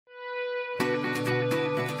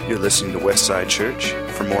You're listening to Westside Church.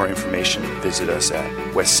 For more information, visit us at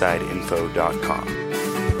westsideinfo.com.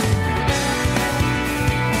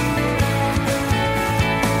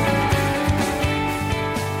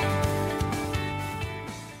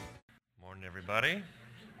 Morning, everybody.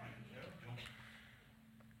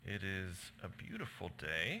 It is a beautiful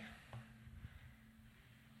day,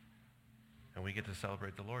 and we get to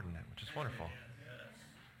celebrate the Lord in it, which is wonderful.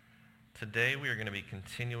 Today we are going to be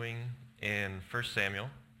continuing in 1 Samuel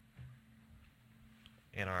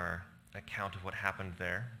in our account of what happened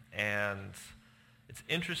there. And it's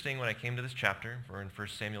interesting, when I came to this chapter, we're in 1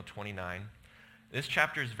 Samuel 29. This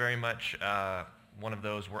chapter is very much one of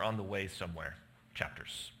those we're on the way somewhere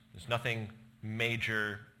chapters. There's nothing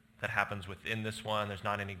major that happens within this one. There's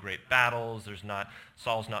not any great battles.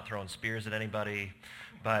 Saul's not throwing spears at anybody,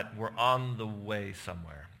 but we're on the way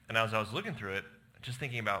somewhere. And as I was looking through it, just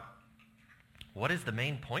thinking about, what is the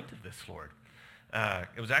main point of this, Lord?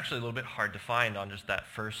 It was actually a little bit hard to find on just that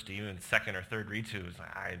first, even second or third read to. It was like,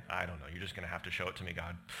 I don't know. You're just going to have to show it to me,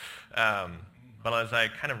 God. But as I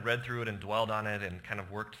kind of read through it and dwelled on it and kind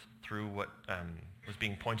of worked through what was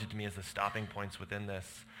being pointed to me as the stopping points within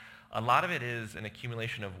this, a lot of it is an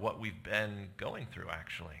accumulation of what we've been going through,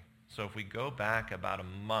 actually. So if we go back about a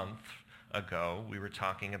month ago, we were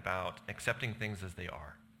talking about accepting things as they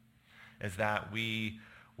are. Is that we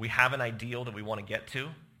have an ideal that we want to get to,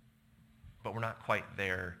 but we're not quite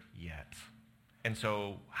there yet. And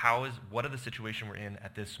so what are the situation we're in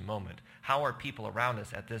at this moment? How are people around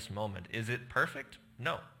us at this moment? Is it perfect?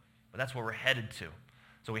 No. But that's where we're headed to.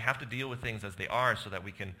 So we have to deal with things as they are so that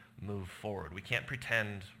we can move forward. We can't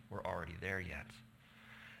pretend we're already there yet.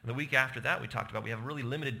 And the week after that, we talked about we have a really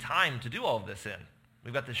limited time to do all of this in.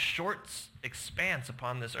 We've got this short expanse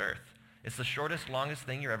upon this earth. It's the shortest, longest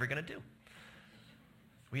thing you're ever going to do.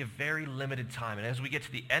 We have very limited time. And as we get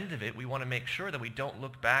to the end of it, we want to make sure that we don't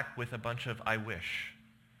look back with a bunch of I wish.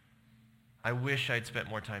 I wish I'd spent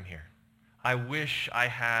more time here. I wish I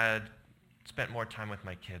had spent more time with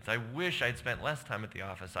my kids. I wish I'd spent less time at the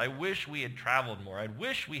office. I wish we had traveled more. I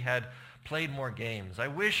wish we had played more games. I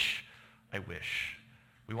wish.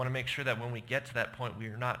 We want to make sure that when we get to that point, we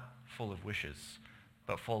are not full of wishes,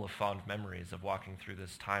 but full of fond memories of walking through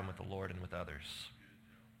this time with the Lord and with others.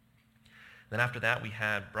 Then after that, we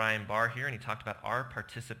had Brian Barr here, and he talked about our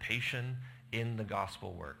participation in the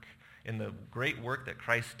gospel work, in the great work that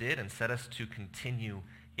Christ did and set us to continue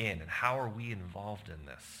in, and how are we involved in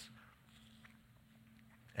this?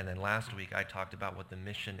 And then last week, I talked about what the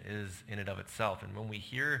mission is in and of itself. And when we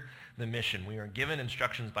hear the mission, we are given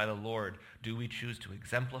instructions by the Lord. Do we choose to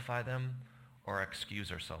exemplify them or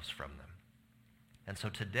excuse ourselves from them? And so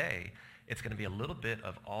today, it's going to be a little bit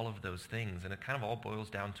of all of those things, and it kind of all boils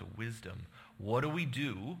down to wisdom. What do we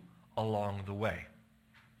do along the way?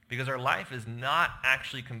 Because our life is not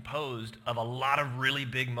actually composed of a lot of really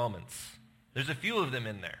big moments. There's a few of them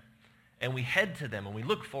in there. And we head to them and we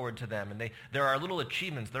look forward to them. And there are little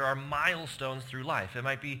achievements. There are milestones through life. It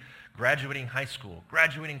might be graduating high school,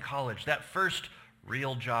 graduating college, that first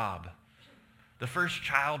real job, the first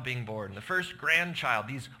child being born, the first grandchild,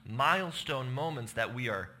 these milestone moments that we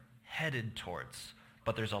are headed towards.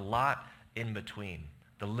 But there's a lot in between.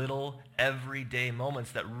 The little everyday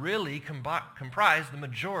moments that really comprise the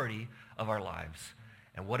majority of our lives.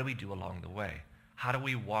 And what do we do along the way? How do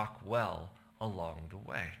we walk well along the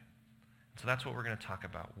way? So that's what we're going to talk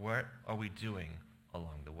about. What are we doing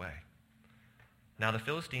along the way? Now the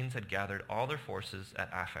Philistines had gathered all their forces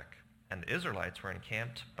at Aphek, and the Israelites were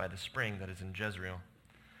encamped by the spring that is in Jezreel.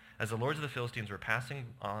 As the lords of the Philistines were passing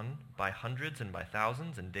on by hundreds and by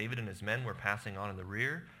thousands, and David and his men were passing on in the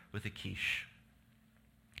rear with Achish.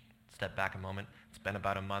 Step back a moment. It's been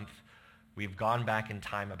about a month. We've gone back in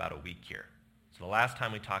time about a week here. So the last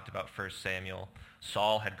time we talked about 1 Samuel,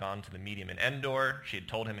 Saul had gone to the medium in Endor. She had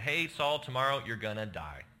told him, hey, Saul, tomorrow you're going to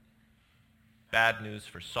die. Bad news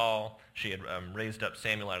for Saul. She had raised up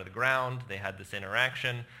Samuel out of the ground. They had this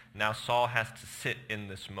interaction. Now Saul has to sit in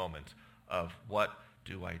this moment of, what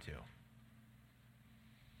do I do?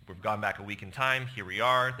 We've gone back a week in time. Here we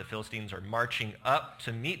are. The Philistines are marching up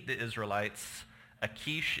to meet the Israelites.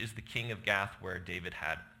 Achish is the king of Gath, where David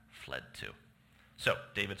had fled to. So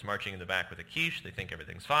David's marching in the back with Achish. They think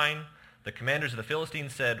everything's fine. The commanders of the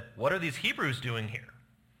Philistines said, what are these Hebrews doing here?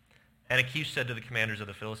 And Achish said to the commanders of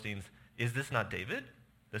the Philistines, is this not David,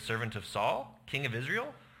 the servant of Saul, king of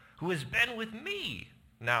Israel, who has been with me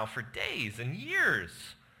now for days and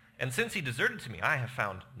years? And since he deserted to me, I have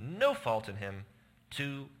found no fault in him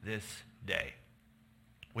to this day.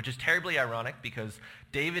 Which is terribly ironic because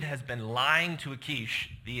David has been lying to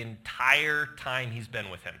Achish the entire time he's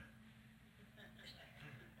been with him.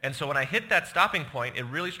 And so when I hit that stopping point, it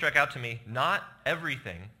really struck out to me, not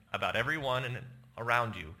everything about everyone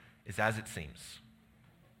around you is as it seems.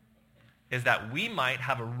 Is that we might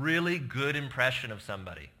have a really good impression of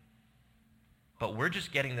somebody, but we're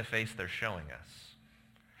just getting the face they're showing us.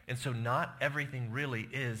 And so not everything really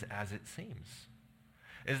is as it seems.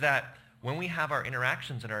 Is that when we have our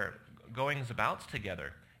interactions and our goings-abouts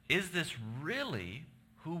together, is this really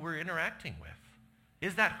who we're interacting with?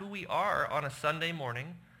 Is that who we are on a Sunday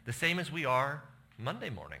morning, the same as we are Monday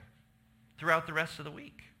morning, throughout the rest of the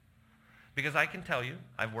week? Because I can tell you,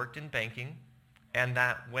 I've worked in banking, and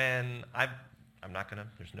that when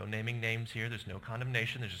there's no naming names here, there's no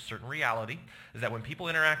condemnation, there's a certain reality, is that when people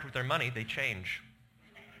interact with their money, they change.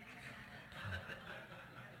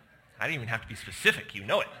 I didn't even have to be specific, you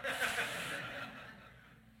know it.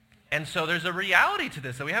 And so there's a reality to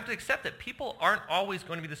this, that we have to accept that people aren't always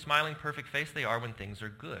going to be the smiling, perfect face they are when things are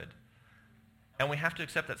good. And we have to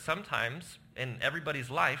accept that sometimes in everybody's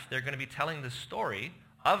life, they're going to be telling the story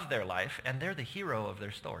of their life, and they're the hero of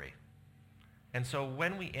their story. And so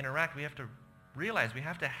when we interact, we have to realize we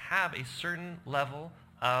have to have a certain level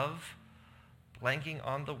of, blanking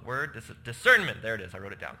on the word, discernment. There it is. I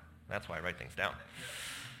wrote it down. That's why I write things down.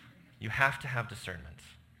 You have to have discernment.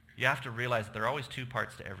 You have to realize that there are always two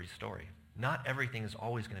parts to every story. Not everything is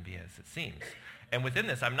always going to be as it seems. And within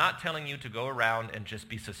this, I'm not telling you to go around and just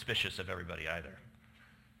be suspicious of everybody either.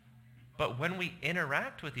 But when we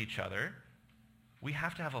interact with each other, we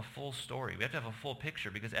have to have a full story. We have to have a full picture,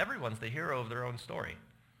 because everyone's the hero of their own story.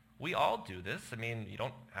 We all do this. I mean, you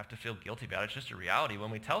don't have to feel guilty about it. It's just a reality.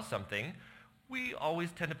 When we tell something, we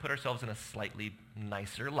always tend to put ourselves in a slightly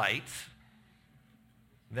nicer light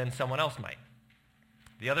than someone else might,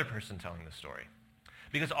 the other person telling the story.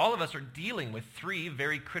 Because all of us are dealing with three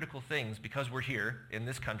very critical things because we're here in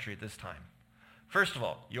this country at this time. First of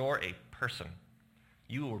all, you're a person.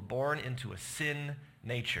 You were born into a sin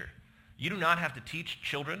nature. You do not have to teach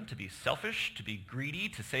children to be selfish, to be greedy,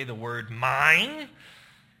 to say the word mine.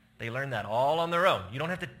 They learn that all on their own. You don't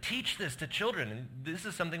have to teach this to children. And this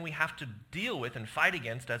is something we have to deal with and fight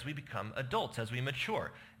against as we become adults, as we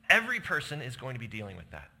mature. Every person is going to be dealing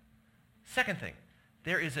with that. Second thing,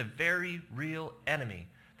 there is a very real enemy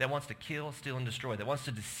that wants to kill, steal, and destroy, that wants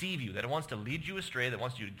to deceive you, that wants to lead you astray, that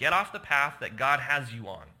wants you to get off the path that God has you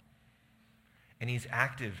on. And he's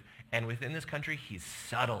active, and within this country, he's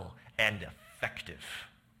subtle and effective.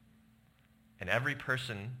 And every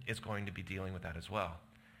person is going to be dealing with that as well.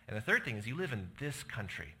 And the third thing is you live in this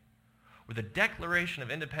country, where the Declaration of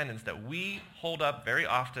Independence that we hold up very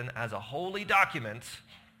often as a holy document,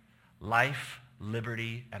 life,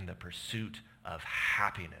 liberty, and the pursuit of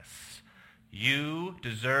happiness. You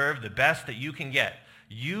deserve the best that you can get.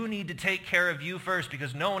 You need to take care of you first,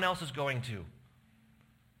 because no one else is going to.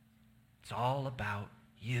 It's all about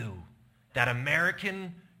you. That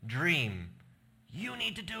American dream. You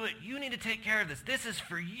need to do it. You need to take care of this. This is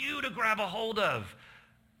for you to grab a hold of.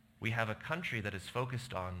 We have a country that is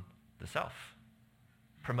focused on the self,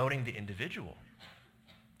 promoting the individual.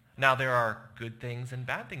 Now, there are good things and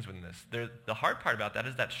bad things within this. The hard part about that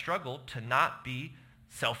is that struggle to not be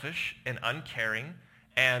selfish and uncaring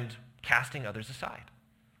and casting others aside.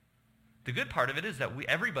 The good part of it is that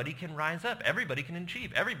everybody can rise up. Everybody can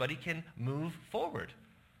achieve. Everybody can move forward.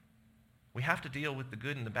 We have to deal with the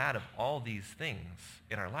good and the bad of all these things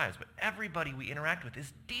in our lives. But everybody we interact with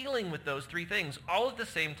is dealing with those three things all at the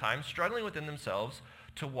same time, struggling within themselves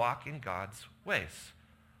to walk in God's ways,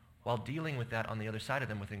 while dealing with that on the other side of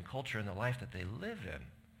them within culture and the life that they live in.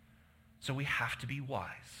 So we have to be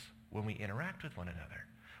wise when we interact with one another.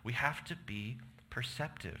 We have to be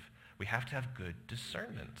perceptive. We have to have good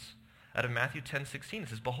discernment. Out of Matthew 10:16, it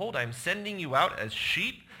says, "Behold, I am sending you out as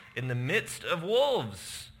sheep in the midst of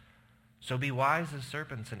wolves. So be wise as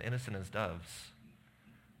serpents and innocent as doves."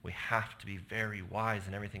 We have to be very wise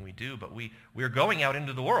in everything we do, but we're going out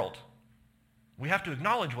into the world. We have to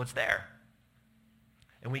acknowledge what's there.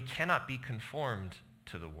 And we cannot be conformed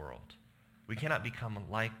to the world. We cannot become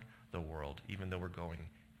like the world, even though we're going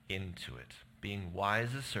into it. Being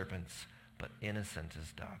wise as serpents, but innocent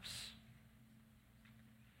as doves.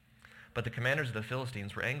 But the commanders of the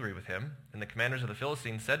Philistines were angry with him, and the commanders of the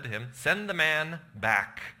Philistines said to him, "Send the man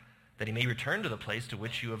back, that he may return to the place to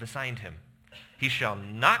which you have assigned him. He shall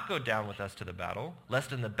not go down with us to the battle,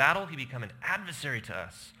 lest in the battle he become an adversary to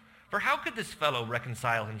us. For how could this fellow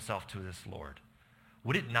reconcile himself to this Lord?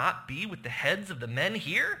 Would it not be with the heads of the men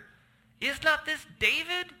here? Is not this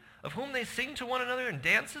David, of whom they sing to one another in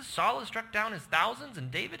dances? Saul has struck down his thousands,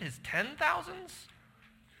 and David his 10,000s?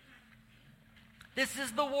 This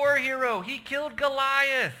is the war hero. He killed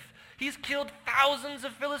Goliath. He's killed thousands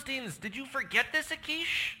of Philistines. Did you forget this,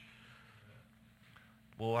 Achish?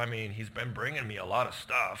 Well, I mean, he's been bringing me a lot of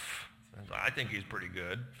stuff. I think he's pretty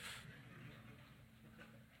good.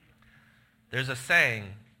 There's a saying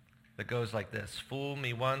that goes like this: fool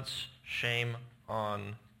me once, shame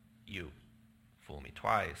on you. Fool me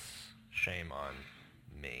twice, shame on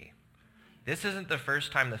me. This isn't the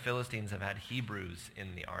first time the Philistines have had Hebrews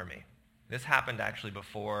in the army. This happened actually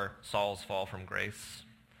before Saul's fall from grace,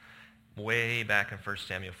 way back in 1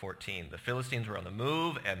 Samuel 14. The Philistines were on the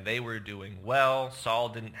move, and they were doing well. Saul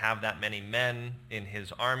didn't have that many men in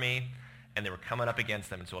his army, and they were coming up against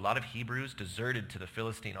them. And so a lot of Hebrews deserted to the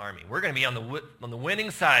Philistine army. We're going to be on the winning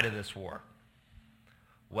side of this war.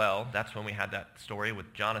 Well, that's when we had that story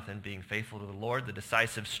with Jonathan being faithful to the Lord, the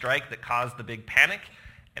decisive strike that caused the big panic.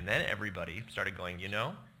 And then everybody started going,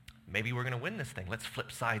 maybe we're going to win this thing. Let's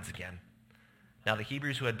flip sides again. Now the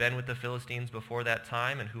Hebrews who had been with the Philistines before that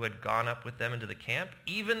time and who had gone up with them into the camp,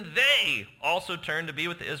 even they also turned to be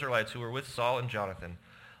with the Israelites who were with Saul and Jonathan.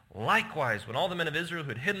 Likewise, when all the men of Israel who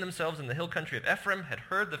had hidden themselves in the hill country of Ephraim had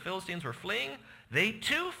heard the Philistines were fleeing, they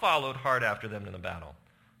too followed hard after them in the battle.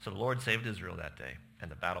 So the Lord saved Israel that day, and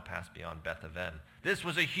the battle passed beyond Beth-aven. This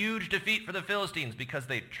was a huge defeat for the Philistines because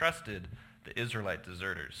they trusted the Israelite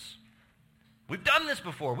deserters. We've done this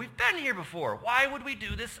before. We've been here before. Why would we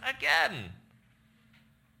do this again?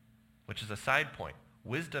 Which is a side point.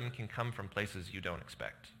 Wisdom can come from places you don't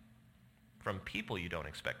expect, from people you don't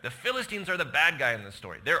expect. The Philistines are the bad guy in this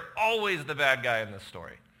story. They're always the bad guy in this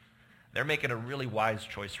story. They're making a really wise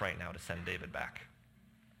choice right now to send David back.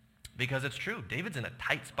 Because it's true, David's in a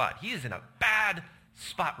tight spot. He is in a bad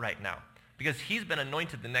spot right now because he's been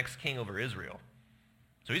anointed the next king over Israel.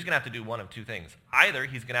 So he's going to have to do one of two things. Either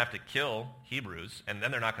he's going to have to kill Hebrews, and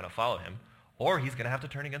then they're not going to follow him, or he's going to have to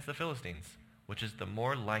turn against the Philistines, which is the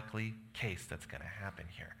more likely case that's going to happen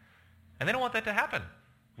here. And they don't want that to happen.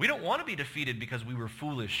 We don't want to be defeated because we were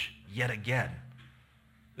foolish yet again.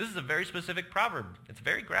 This is a very specific proverb. It's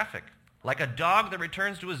very graphic. Like a dog that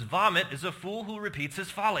returns to his vomit is a fool who repeats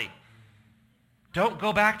his folly. Don't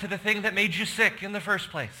go back to the thing that made you sick in the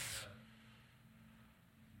first place.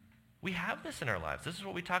 We have this in our lives. This is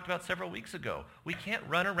what we talked about several weeks ago. We can't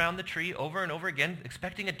run around the tree over and over again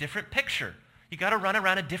expecting a different picture. You got to run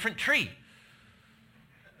around a different tree.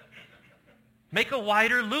 Make a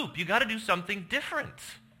wider loop. You got to do something different.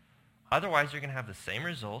 Otherwise, you're going to have the same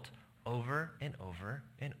result over and over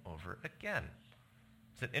and over again.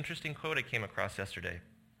 It's an interesting quote I came across yesterday.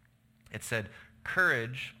 It said,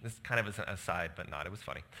 courage, this kind of is an aside, but not, it was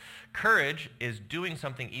funny. Courage is doing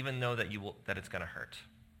something even though that it's going to hurt.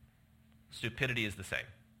 Stupidity is the same.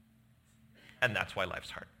 And that's why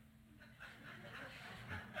life's hard.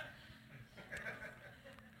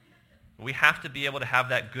 We have to be able to have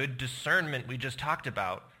that good discernment we just talked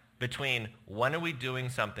about between when are we doing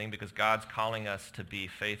something because God's calling us to be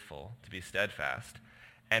faithful, to be steadfast,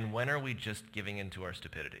 and when are we just giving into our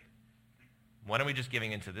stupidity? When are we just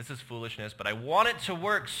giving into, this is foolishness, but I want it to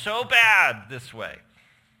work so bad this way?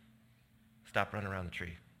 Stop running around the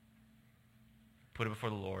tree. Put it before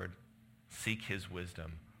the Lord. Seek his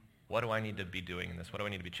wisdom. What do I need to be doing in this? What do I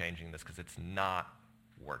need to be changing in this? Because it's not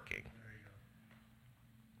working.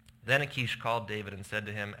 Then Achish called David and said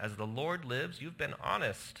to him, as the Lord lives, you've been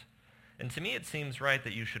honest. And to me it seems right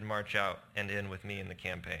that you should march out and in with me in the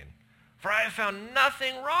campaign. For I have found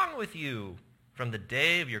nothing wrong with you from the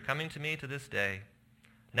day of your coming to me to this day.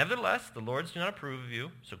 Nevertheless, the Lords do not approve of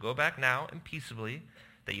you, so go back now and peaceably,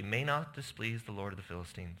 that you may not displease the Lord of the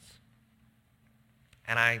Philistines.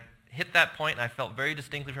 And I hit that point, and I felt very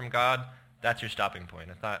distinctly from God, that's your stopping point.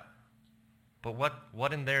 I thought, but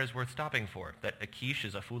what in there is worth stopping for? That Achish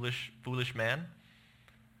is a foolish man?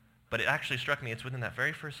 But it actually struck me, it's within that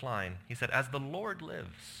very first line. He said, as the Lord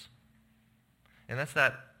lives. And that's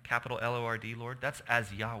that capital L-O-R-D, Lord. That's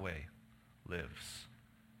as Yahweh lives.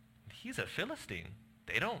 He's a Philistine.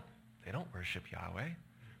 They don't worship Yahweh.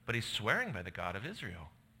 But he's swearing by the God of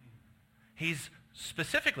Israel. He's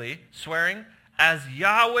specifically swearing, as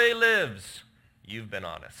Yahweh lives, you've been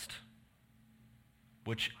honest.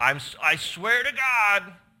 Which I swear to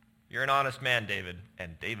God, you're an honest man, David.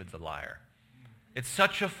 And David's a liar. It's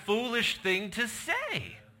such a foolish thing to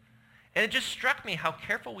say. And it just struck me how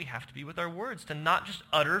careful we have to be with our words to not just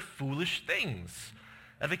utter foolish things.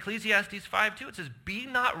 Of Ecclesiastes 5:2, it says, be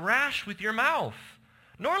not rash with your mouth,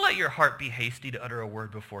 nor let your heart be hasty to utter a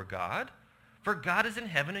word before God. For God is in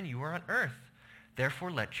heaven and you are on earth.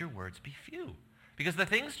 Therefore let your words be few. Because the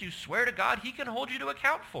things you swear to God, he can hold you to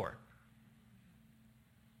account for.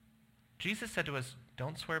 Jesus said to us,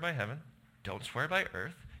 don't swear by heaven, don't swear by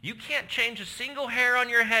earth. You can't change a single hair on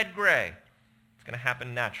your head gray. It's going to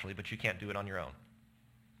happen naturally, but you can't do it on your own.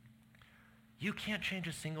 You can't change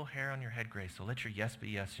a single hair on your head, Grace, so let your yes be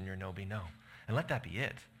yes and your no be no. And let that be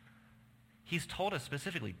it. He's told us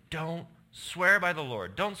specifically, don't swear by the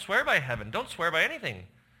Lord. Don't swear by heaven. Don't swear by anything.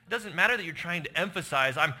 It doesn't matter that you're trying to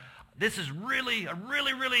emphasize, I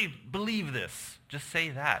really believe this. Just say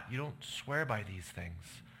that. You don't swear by these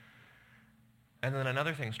things. And then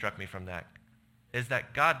another thing struck me from that is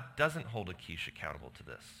that God doesn't hold Achish accountable to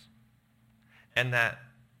this. And that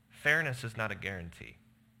fairness is not a guarantee.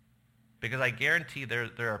 Because I guarantee there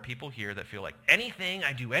are people here that feel like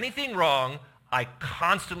I do anything wrong, I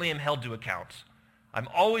constantly am held to account. I'm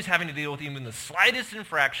always having to deal with even the slightest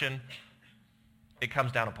infraction, it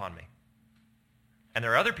comes down upon me. And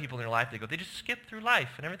there are other people in their life, they just skip through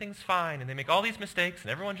life and everything's fine and they make all these mistakes and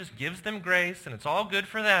everyone just gives them grace and it's all good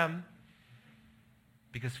for them.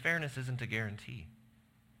 Because fairness isn't a guarantee.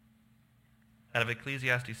 Out of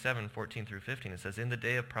Ecclesiastes 7:14 through 15, it says, in the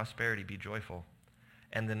day of prosperity be joyful,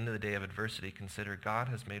 and then in the day of adversity consider God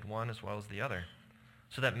has made one as well as the other,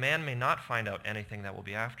 so that man may not find out anything that will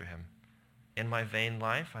be after him. In my vain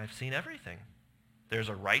life I have seen everything. There's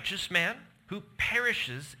a righteous man who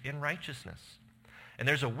perishes in righteousness, and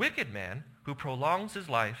there's a wicked man who prolongs his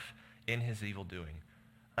life in his evil doing.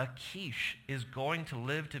 Achish is going to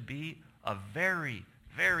live to be a very,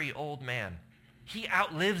 very old man. He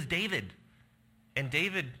outlives David. And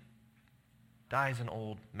David dies an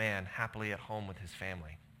old man happily at home with his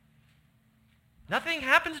family. Nothing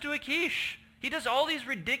happens to Achish. He does all these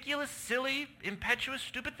ridiculous, silly, impetuous,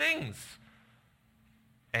 stupid things.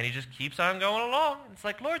 And he just keeps on going along. It's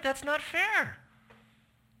like, Lord, that's not fair.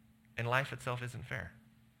 And life itself isn't fair.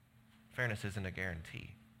 Fairness isn't a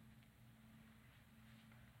guarantee.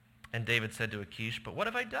 And David said to Achish, but what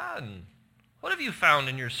have I done? What have you found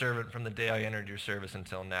in your servant from the day I entered your service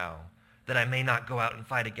until now, that I may not go out and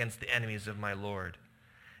fight against the enemies of my Lord?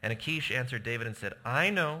 And Achish answered David and said,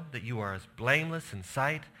 I know that you are as blameless in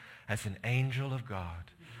sight as an angel of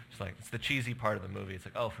God. It's the cheesy part of the movie. It's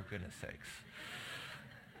like, oh, for goodness sakes.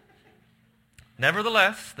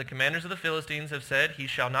 Nevertheless, the commanders of the Philistines have said, he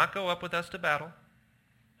shall not go up with us to battle.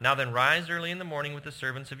 Now then, rise early in the morning with the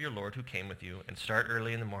servants of your Lord who came with you, and start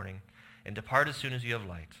early in the morning, and depart as soon as you have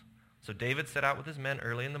light. So David set out with his men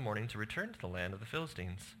early in the morning to return to the land of the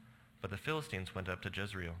Philistines. But the Philistines went up to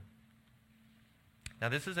Jezreel. Now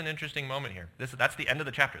this is an interesting moment here. That's the end of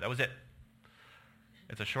the chapter. That was it.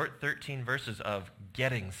 It's a short 13 verses of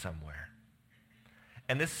getting somewhere.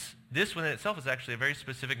 And this within itself is actually a very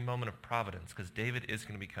specific moment of providence, because David is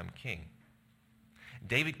going to become king.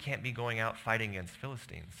 David can't be going out fighting against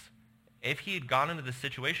Philistines. If he had gone into this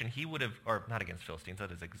situation, he would have, or not against Philistines,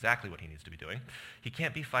 that is exactly what he needs to be doing. He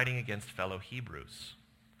can't be fighting against fellow Hebrews.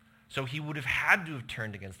 So he would have had to have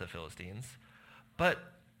turned against the Philistines. But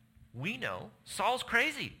we know Saul's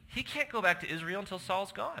crazy. He can't go back to Israel until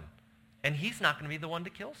Saul's gone. And he's not going to be the one to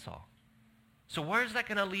kill Saul. So where is that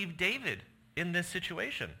going to leave David in this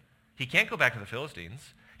situation? He can't go back to the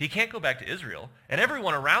Philistines. He can't go back to Israel. And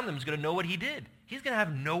everyone around them is going to know what he did. He's going to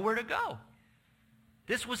have nowhere to go.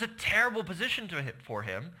 This was a terrible position for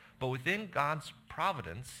him, but within God's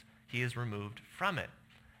providence, he is removed from it.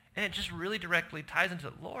 And it just really directly ties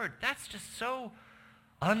into, Lord, that's just so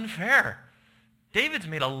unfair. David's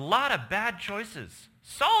made a lot of bad choices.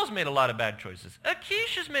 Saul's made a lot of bad choices.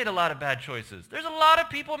 Achish has made a lot of bad choices. There's a lot of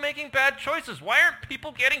people making bad choices. Why aren't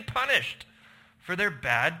people getting punished for their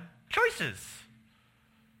bad choices?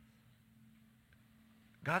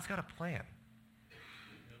 God's got a plan.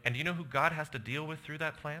 And do you know who God has to deal with through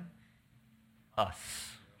that plan?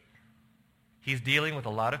 Us. He's dealing with a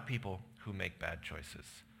lot of people who make bad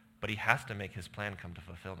choices, but he has to make his plan come to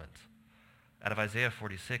fulfillment. Out of Isaiah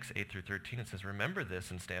 46, 8 through 13, it says, remember this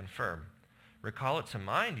and stand firm. Recall it to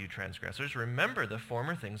mind, you transgressors. Remember the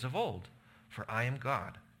former things of old. For I am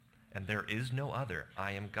God, and there is no other.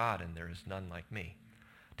 I am God, and there is none like me.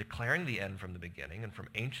 Declaring the end from the beginning, and from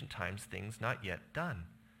ancient times things not yet done.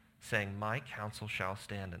 Saying, my counsel shall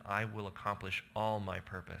stand, and I will accomplish all my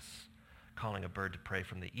purpose. Calling a bird to prey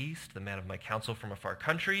from the east, the man of my counsel from a far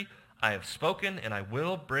country. I have spoken, and I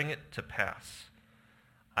will bring it to pass.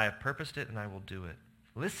 I have purposed it, and I will do it.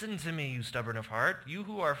 Listen to me, you stubborn of heart, you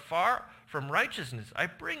who are far from righteousness. I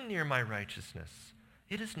bring near my righteousness.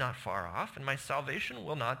 It is not far off, and my salvation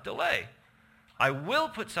will not delay. I will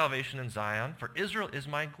put salvation in Zion, for Israel is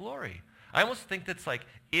my glory. I almost think that's like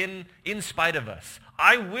in spite of us.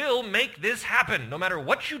 I will make this happen, no matter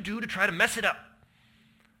what you do to try to mess it up.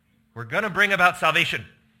 We're going to bring about salvation.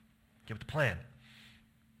 Give it the plan.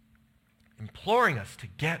 Imploring us to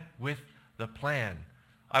get with the plan.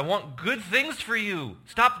 I want good things for you.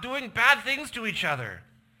 Stop doing bad things to each other.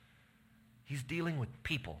 He's dealing with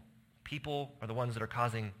people. People are the ones that are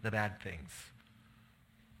causing the bad things.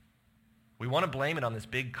 We want to blame it on this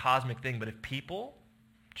big cosmic thing, but if people,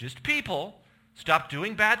 just people, stop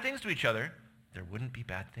doing bad things to each other, there wouldn't be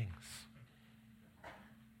bad things.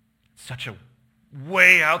 Such a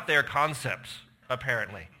way out there concept,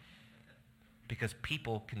 apparently, because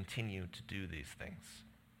people continue to do these things.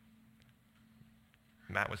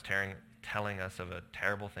 Matt was telling us of a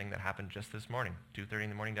terrible thing that happened just this morning, 2:30 in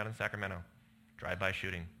the morning down in Sacramento. Drive-by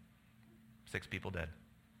shooting. 6 people dead.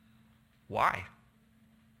 Why?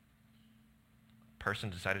 Person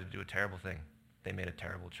decided to do a terrible thing. They made a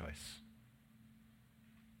terrible choice.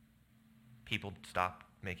 People stop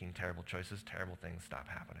making terrible choices, terrible things stop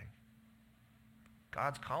happening.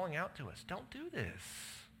 God's calling out to us, don't do this.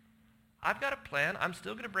 I've got a plan. I'm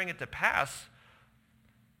still going to bring it to pass,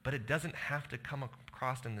 but it doesn't have to come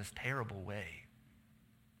across in this terrible way.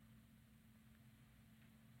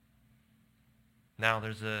 Now,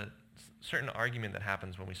 there's a certain argument that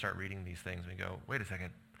happens when we start reading these things. We go, wait a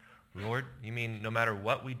second, Lord, you mean no matter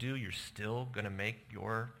what we do, you're still going to make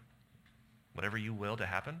your whatever you will to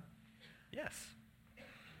happen? Yes.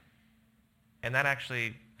 And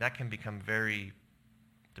that can become very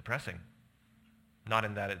depressing. Not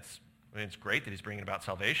in that it's great that he's bringing about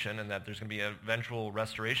salvation and that there's going to be an eventual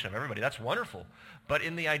restoration of everybody. That's wonderful. But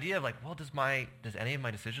in the idea of does any of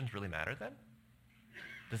my decisions really matter then?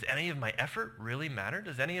 Does any of my effort really matter?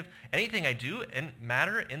 Does anything I do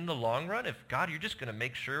matter in the long run? If, God, you're just going to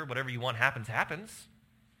make sure whatever you want happens, happens.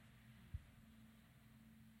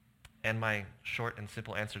 And my short and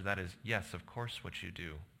simple answer to that is, yes, of course what you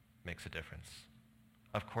do makes a difference.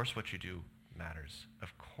 Of course what you do matters.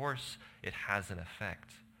 Of course it has an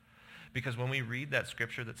effect. Because when we read that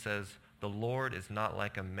scripture that says, the Lord is not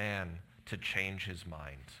like a man to change his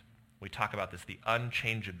mind, we talk about this, the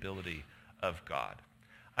unchangeability of God.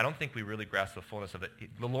 I don't think we really grasp the fullness of it.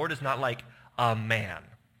 The Lord is not like a man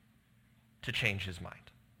to change his mind.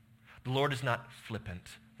 The Lord is not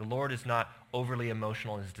flippant. The Lord is not overly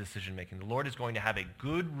emotional in his decision-making. The Lord is going to have a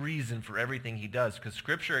good reason for everything he does, because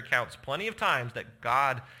Scripture accounts plenty of times that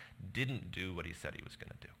God didn't do what he said he was going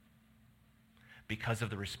to do because of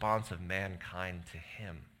the response of mankind to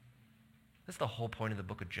him. That's the whole point of the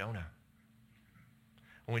book of Jonah.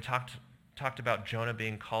 When we talked about Jonah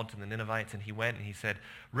being called to the Ninevites, and he went and he said,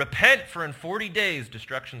 repent, for in 40 days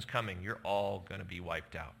destruction's coming. You're all going to be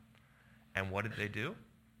wiped out. And what did they do?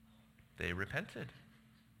 They repented.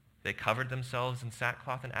 They covered themselves in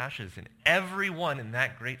sackcloth and ashes, and everyone in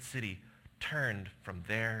that great city turned from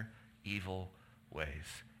their evil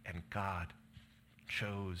ways. And God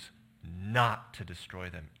chose not to destroy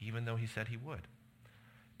them, even though he said he would,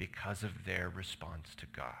 because of their response to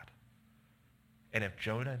God. And if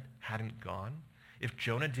Jonah hadn't gone, if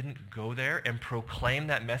Jonah didn't go there and proclaim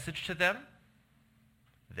that message to them,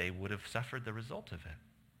 they would have suffered the result of it.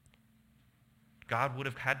 God would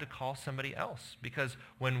have had to call somebody else, because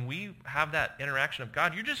when we have that interaction of,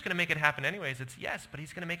 God, you're just going to make it happen anyways, it's yes, but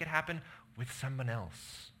he's going to make it happen with someone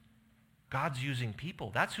else. God's using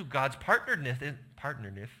people. That's who God's partnered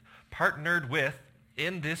with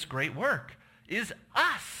in this great work, is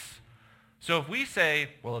us. So if we say,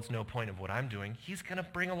 well, it's no point of what I'm doing, he's going to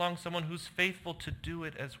bring along someone who's faithful to do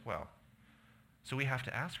it as well. So we have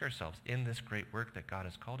to ask ourselves, in this great work that God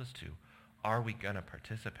has called us to, are we going to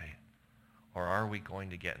participate? Or are we going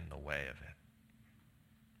to get in the way of it?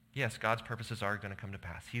 Yes, God's purposes are going to come to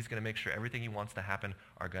pass. He's going to make sure everything he wants to happen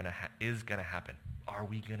is going to happen. Are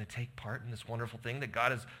we going to take part in this wonderful thing that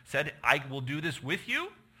God has said, I will do this with you?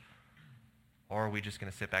 Or are we just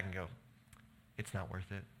going to sit back and go, it's not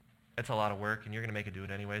worth it. It's a lot of work, and you're going to make it do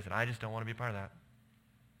it anyways, and I just don't want to be part of that.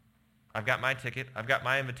 I've got my ticket. I've got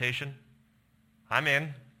my invitation. I'm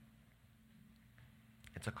in.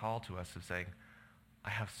 It's a call to us of saying, I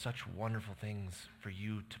have such wonderful things for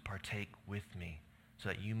you to partake with me so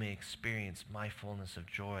that you may experience my fullness of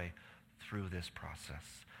joy through this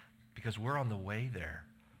process. Because we're on the way there.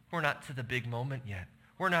 We're not to the big moment yet.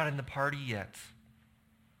 We're not in the party yet.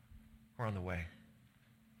 We're on the way.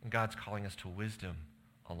 And God's calling us to wisdom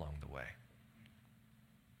along the way.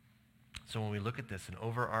 So when we look at this, an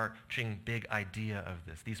overarching big idea of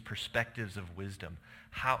this, these perspectives of wisdom,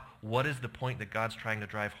 what is the point that God's trying to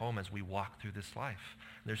drive home as we walk through this life?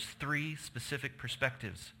 There's 3 specific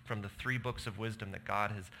perspectives from the 3 books of wisdom that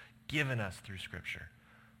God has given us through Scripture.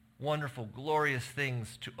 Wonderful, glorious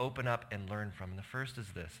things to open up and learn from. And the first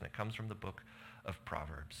is this, and it comes from the book of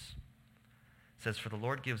Proverbs. It says, for the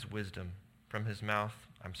Lord gives wisdom from his mouth.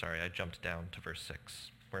 I jumped down to verse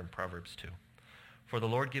 6. We're in Proverbs 2. For the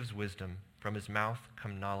Lord gives wisdom, from his mouth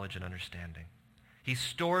come knowledge and understanding. He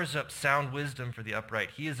stores up sound wisdom for the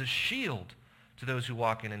upright. He is a shield to those who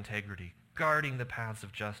walk in integrity, guarding the paths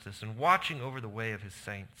of justice and watching over the way of his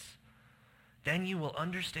saints. Then you will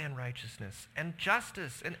understand righteousness and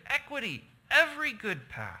justice and equity, every good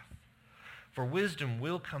path. For wisdom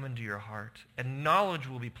will come into your heart, and knowledge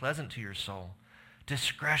will be pleasant to your soul.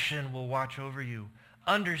 Discretion will watch over you.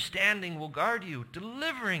 Understanding will guard you,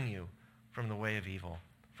 delivering you from the way of evil,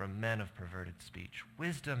 from men of perverted speech.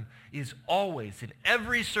 Wisdom is always, in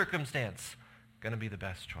every circumstance, going to be the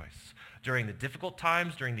best choice. During the difficult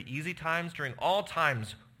times, during the easy times, during all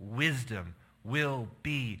times, wisdom will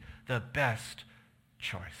be the best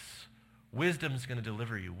choice. Wisdom's going to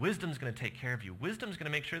deliver you. Wisdom's going to take care of you. Wisdom's going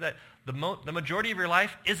to make sure that the majority of your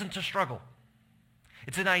life isn't a struggle.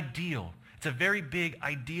 It's an ideal. It's a very big,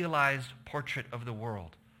 idealized portrait of the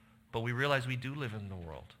world. But we realize we do live in the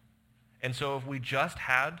world. And so if we just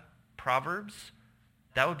had Proverbs,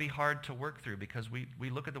 that would be hard to work through because we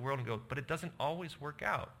look at the world and go, but it doesn't always work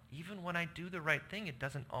out. Even when I do the right thing, it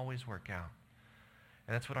doesn't always work out.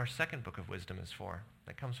 And that's what our second book of wisdom is for.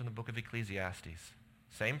 That comes from the book of Ecclesiastes.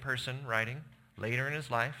 Same person writing later in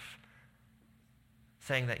his life,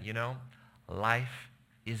 saying that, life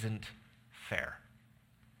isn't fair.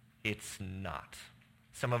 It's not.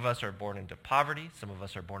 Some of us are born into poverty. Some of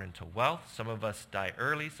us are born into wealth. Some of us die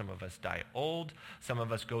early. Some of us die old. Some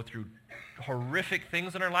of us go through horrific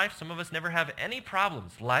things in our life. Some of us never have any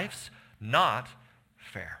problems. Life's not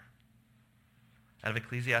fair. Out of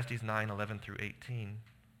Ecclesiastes 9:11 through 18,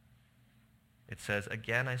 it says,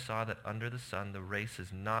 "Again I saw that under the sun the race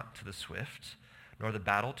is not to the swift, nor the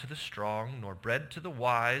battle to the strong, nor bread to the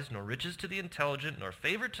wise, nor riches to the intelligent, nor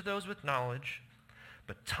favor to those with knowledge,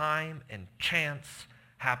 but time and chance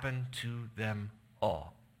happen to them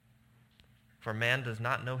all. For man does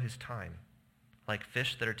not know his time, like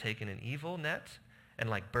fish that are taken in evil net, and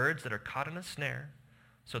like birds that are caught in a snare,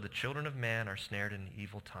 so the children of man are snared in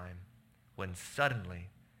evil time, when suddenly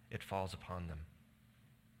it falls upon them."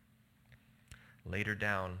 Later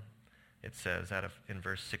down, it says in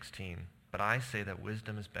verse 16, "But I say that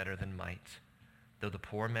wisdom is better than might. Though the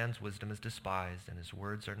poor man's wisdom is despised and his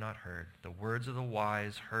words are not heard, the words of the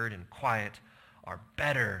wise heard in quiet are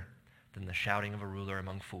better than the shouting of a ruler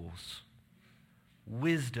among fools.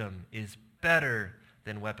 Wisdom is better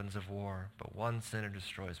than weapons of war, but one sinner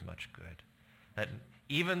destroys much good." That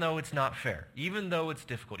even though it's not fair, even though it's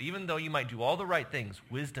difficult, even though you might do all the right things,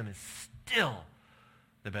 wisdom is still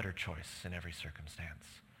the better choice in every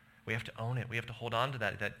circumstance. We have to own it. We have to hold on to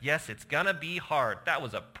that yes, it's going to be hard. That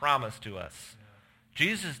was a promise to us. Yeah.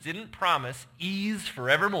 Jesus didn't promise ease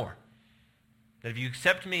forevermore. That if you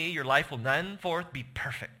accept me, your life will henceforth be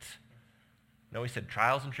perfect. No, he said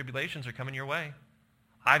trials and tribulations are coming your way.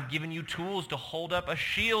 I've given you tools to hold up a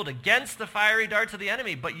shield against the fiery darts of the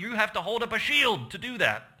enemy, but you have to hold up a shield to do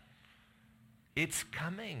that. It's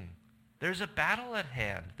coming. There's a battle at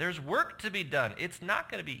hand. There's work to be done. It's not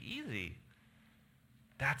going to be easy.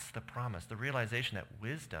 That's the promise, the realization that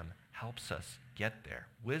wisdom helps us get there.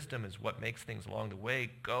 Wisdom is what makes things along the way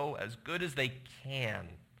go as good as they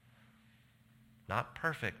can. Not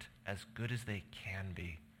perfect, as good as they can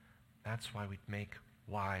be. That's why we make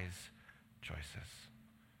wise choices.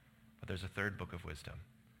 But there's a third book of wisdom,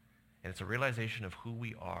 and it's a realization of who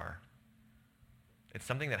we are. It's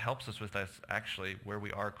something that helps us with us, actually, where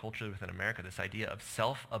we are culturally within America, this idea of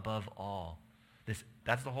self above all.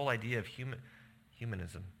 That's the whole idea of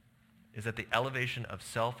humanism, is that the elevation of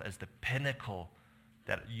self as the pinnacle,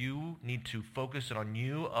 that you need to focus on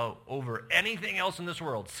you over anything else in this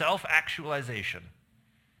world, self-actualization.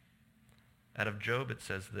 Out of Job it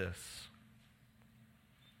says this,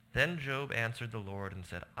 "Then Job answered the Lord and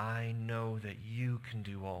said, I know that you can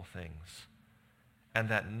do all things, and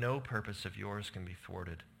that no purpose of yours can be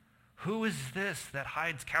thwarted. Who is this that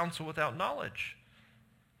hides counsel without knowledge?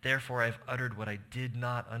 Therefore I've uttered what I did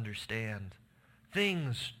not understand,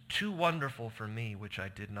 things too wonderful for me which I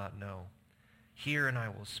did not know. Hear and I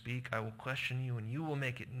will speak, I will question you, and you will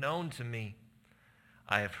make it known to me.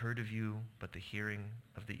 I have heard of you, but the hearing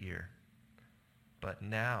of the ear. But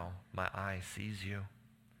now my eye sees you.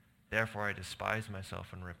 Therefore I despise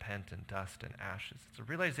myself and repent in dust and ashes." It's a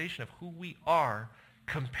realization of who we are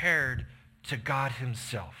compared to God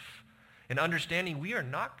himself. And understanding we are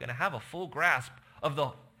not going to have a full grasp of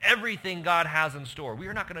everything God has in store. We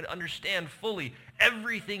are not going to understand fully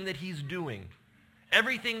everything that he's doing,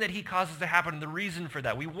 everything that he causes to happen, the reason for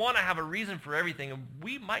that. We want to have a reason for everything, and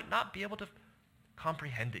we might not be able to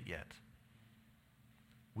comprehend it yet.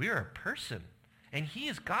 We are a person, and he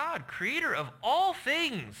is God, creator of all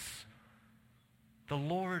things, the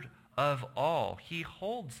Lord of all. He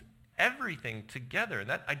holds everything together. And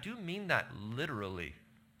that I do mean that literally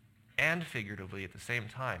and figuratively at the same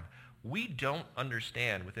time. We don't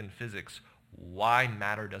understand within physics why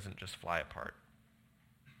matter doesn't just fly apart.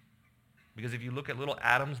 Because if you look at little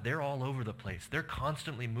atoms, they're all over the place. They're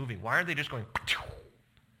constantly moving. Why aren't they just going?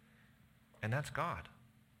 And that's God.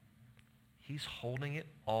 He's holding it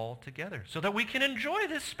all together so that we can enjoy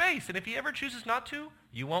this space. And if he ever chooses not to,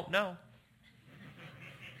 you won't know.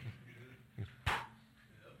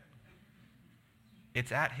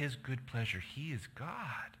 It's at his good pleasure. He is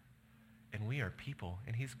God, and we are people,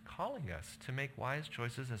 and he's calling us to make wise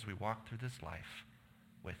choices as we walk through this life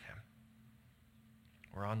with him.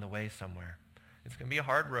 We're on the way somewhere. It's going to be a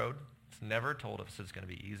hard road. It's never told us it's going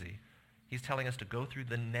to be easy. He's telling us to go through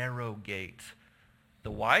the narrow gate,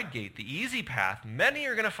 the wide gate, the easy path. Many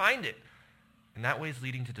are going to find it, and that way is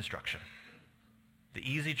leading to destruction. The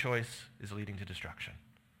easy choice is leading to destruction.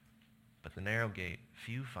 But the narrow gate,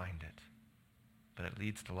 few find it. But it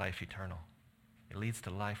leads to life eternal. It leads to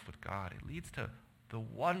life with God. It leads to the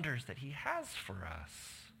wonders that he has for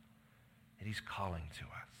us, that he's calling to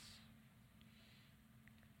us.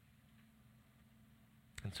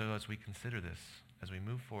 And so as we consider this, as we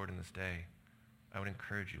move forward in this day, I would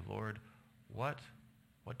encourage you, Lord, what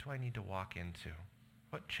do I need to walk into?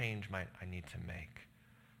 What change might I need to make?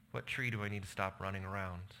 What tree do I need to stop running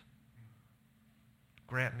around?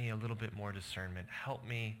 Grant me a little bit more discernment. Help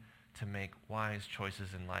me to make wise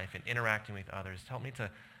choices in life and interacting with others. Help me to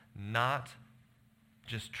not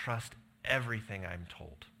just trust everything I'm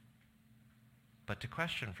told, but to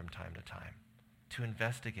question from time to time, to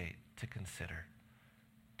investigate, to consider.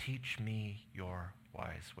 Teach me your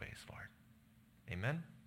wise ways, Lord. Amen.